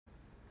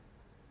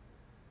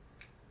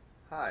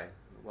Hi,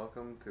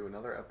 welcome to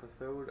another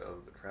episode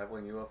of the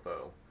Traveling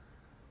UFO.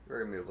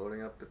 We're going to be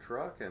loading up the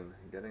truck and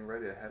getting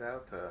ready to head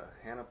out to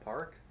Hanna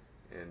Park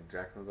in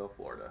Jacksonville,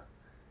 Florida.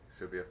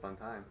 Should be a fun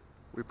time.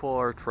 We pull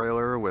our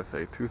trailer with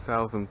a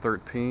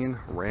 2013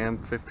 Ram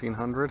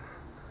 1500. It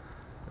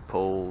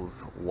pulls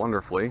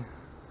wonderfully.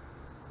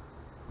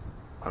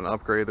 An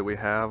upgrade that we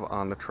have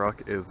on the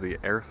truck is the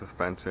air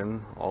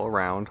suspension all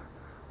around,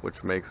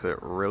 which makes it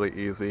really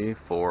easy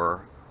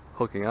for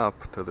hooking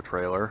up to the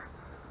trailer,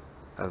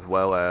 as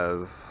well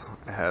as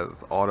it has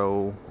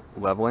auto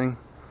leveling,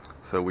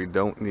 so we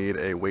don't need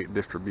a weight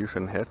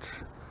distribution hitch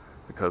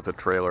because the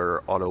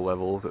trailer auto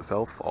levels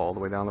itself all the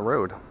way down the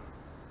road.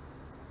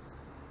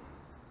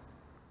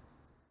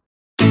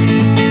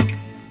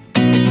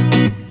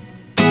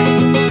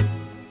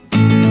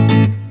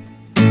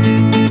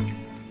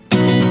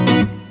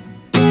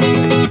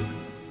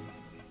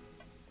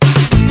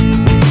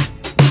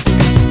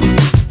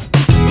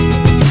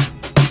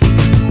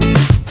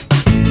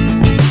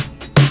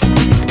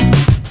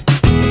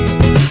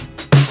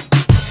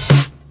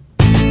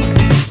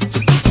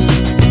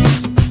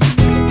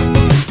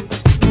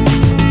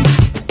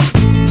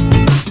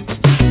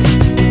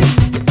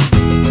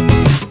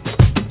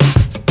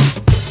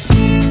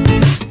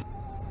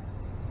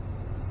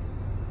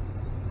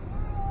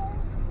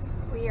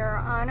 We are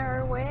on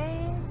our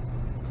way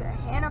to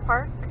Hanna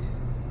Park,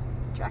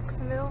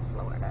 Jacksonville,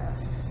 Florida.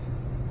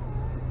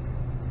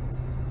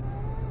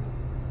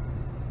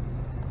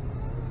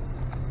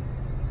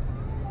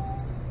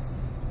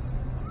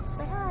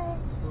 Say hi.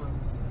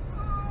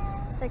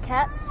 The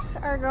cats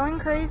are going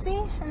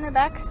crazy in the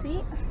back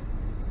seat.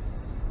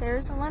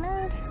 There's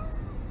Leonard.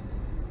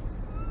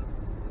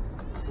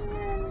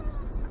 And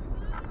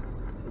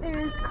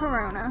there's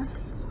Corona.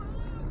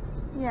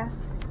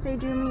 Yes, they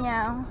do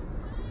meow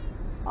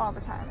all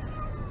the time.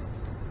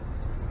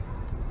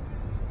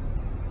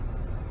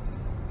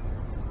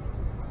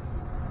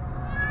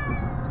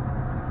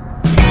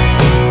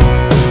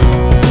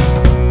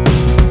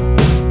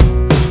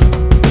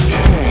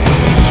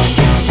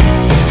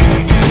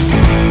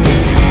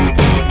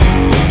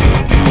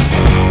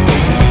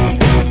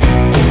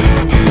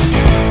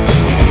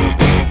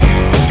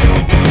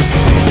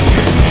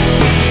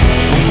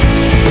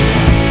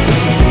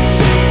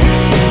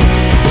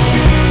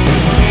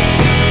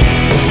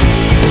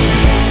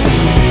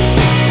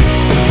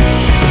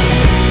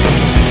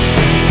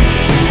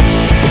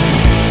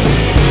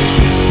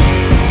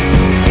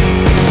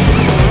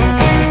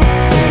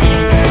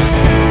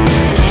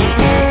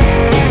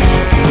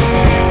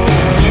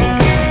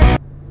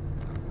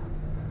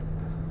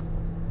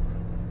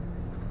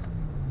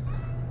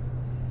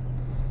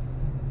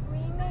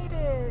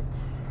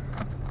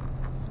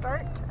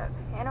 Start of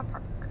Hanna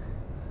Park.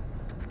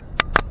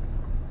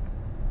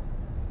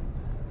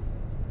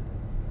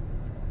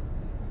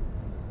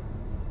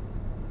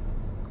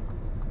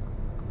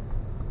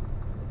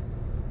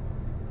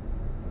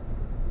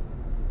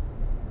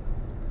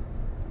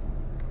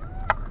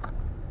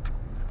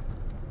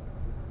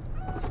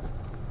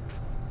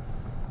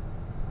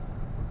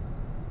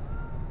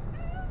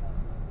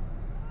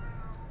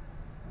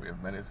 We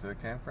have made it to the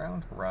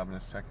campground. Robin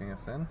is checking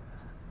us in.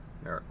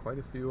 There are quite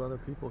a few other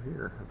people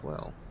here as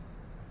well.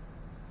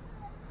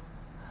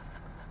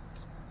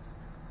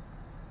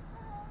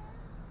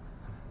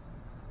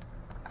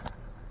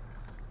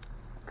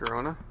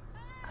 Corona,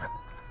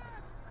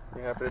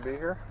 you happy to be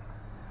here?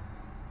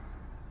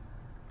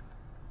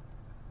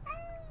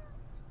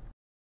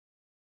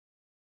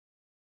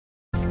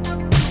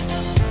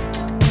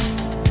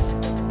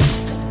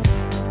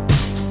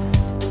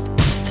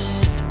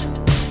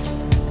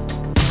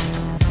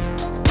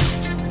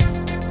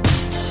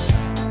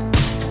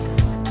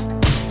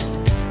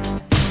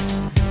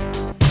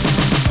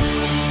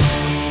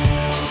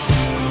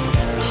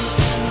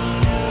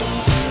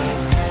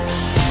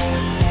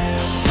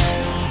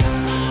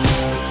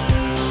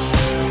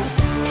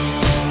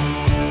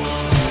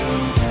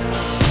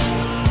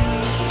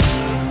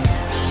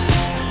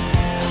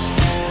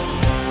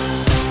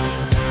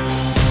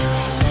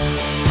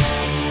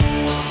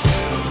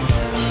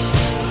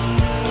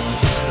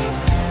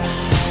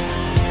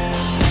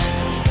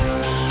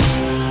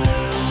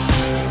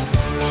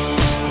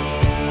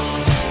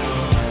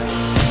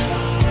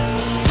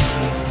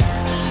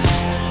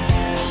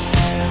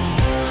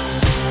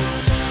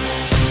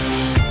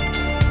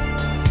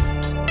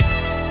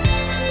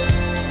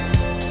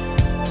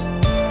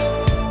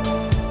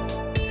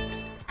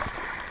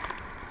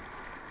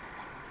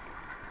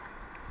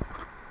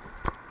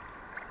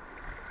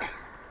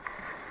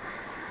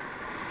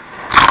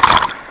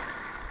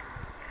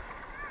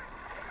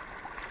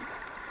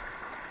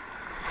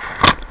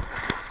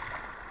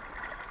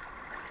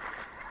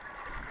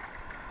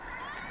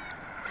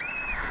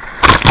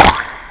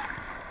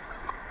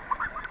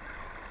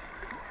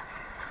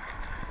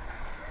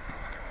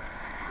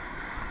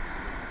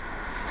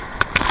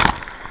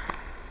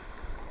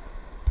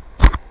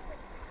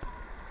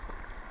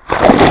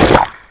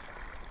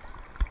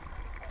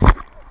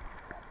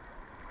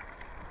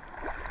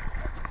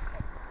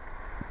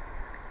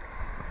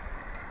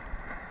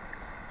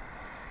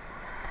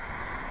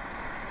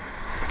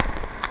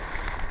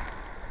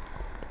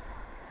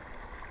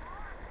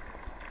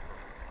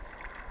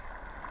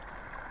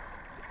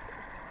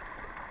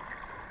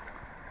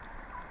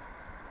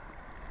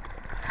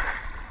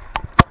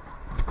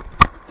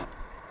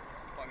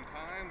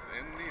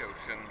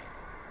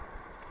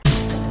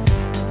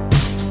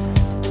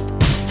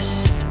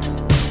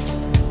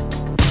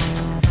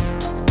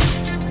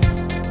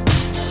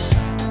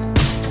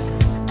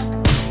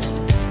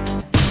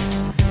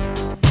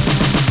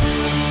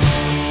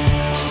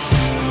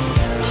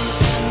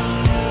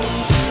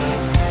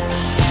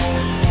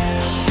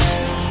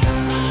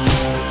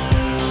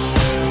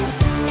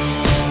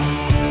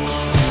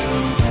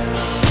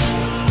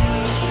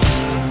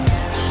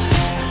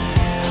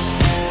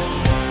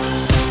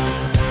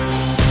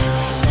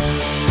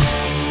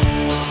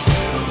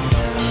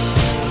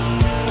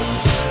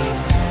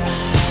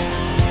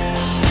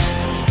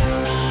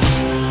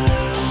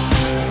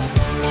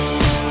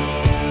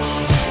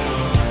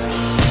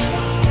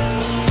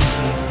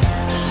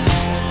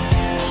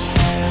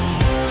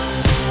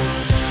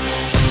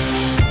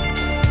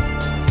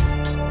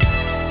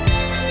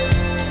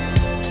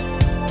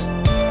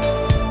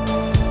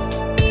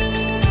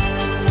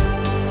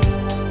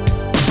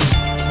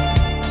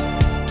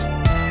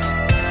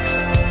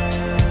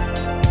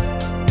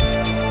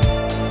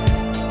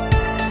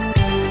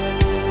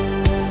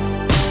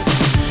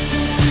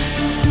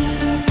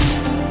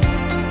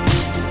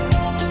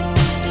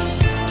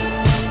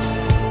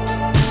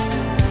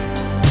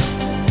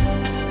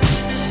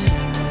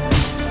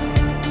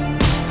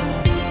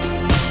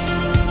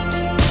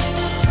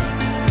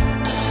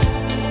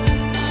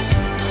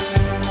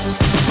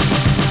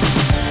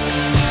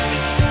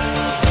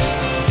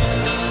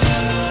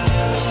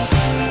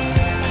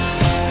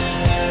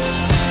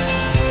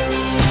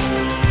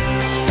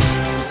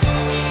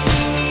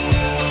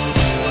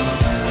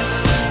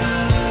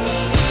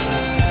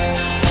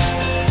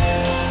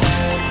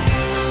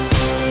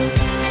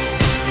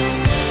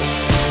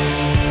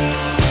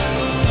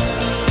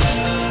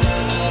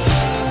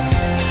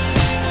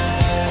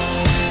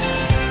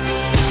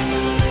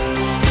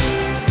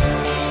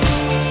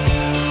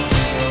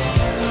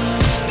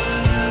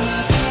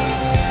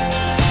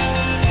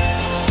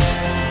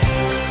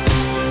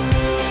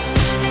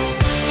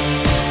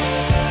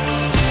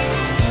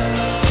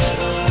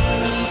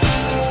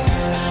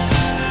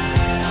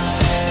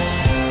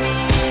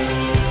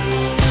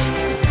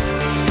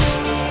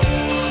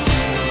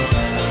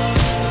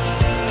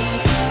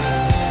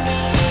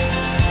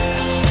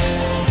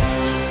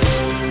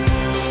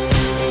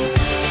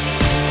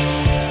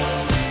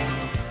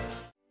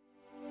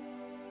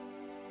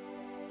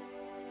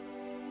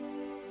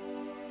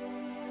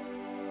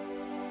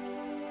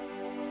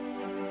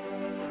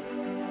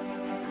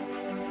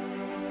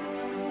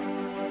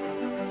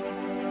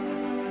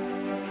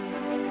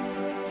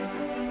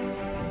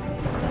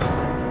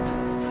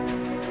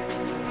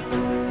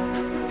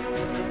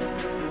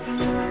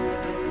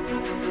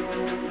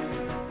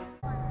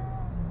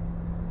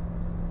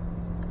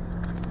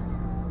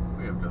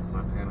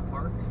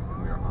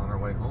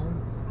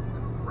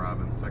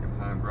 Robin's second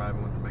time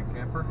driving with the big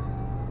camper.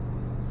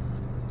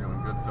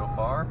 Doing good so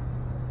far.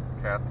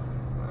 Cats,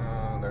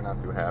 they're not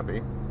too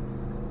happy.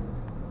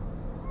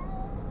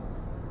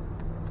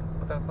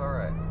 But that's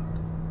alright.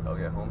 They'll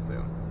get home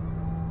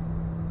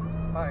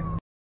soon. Bye.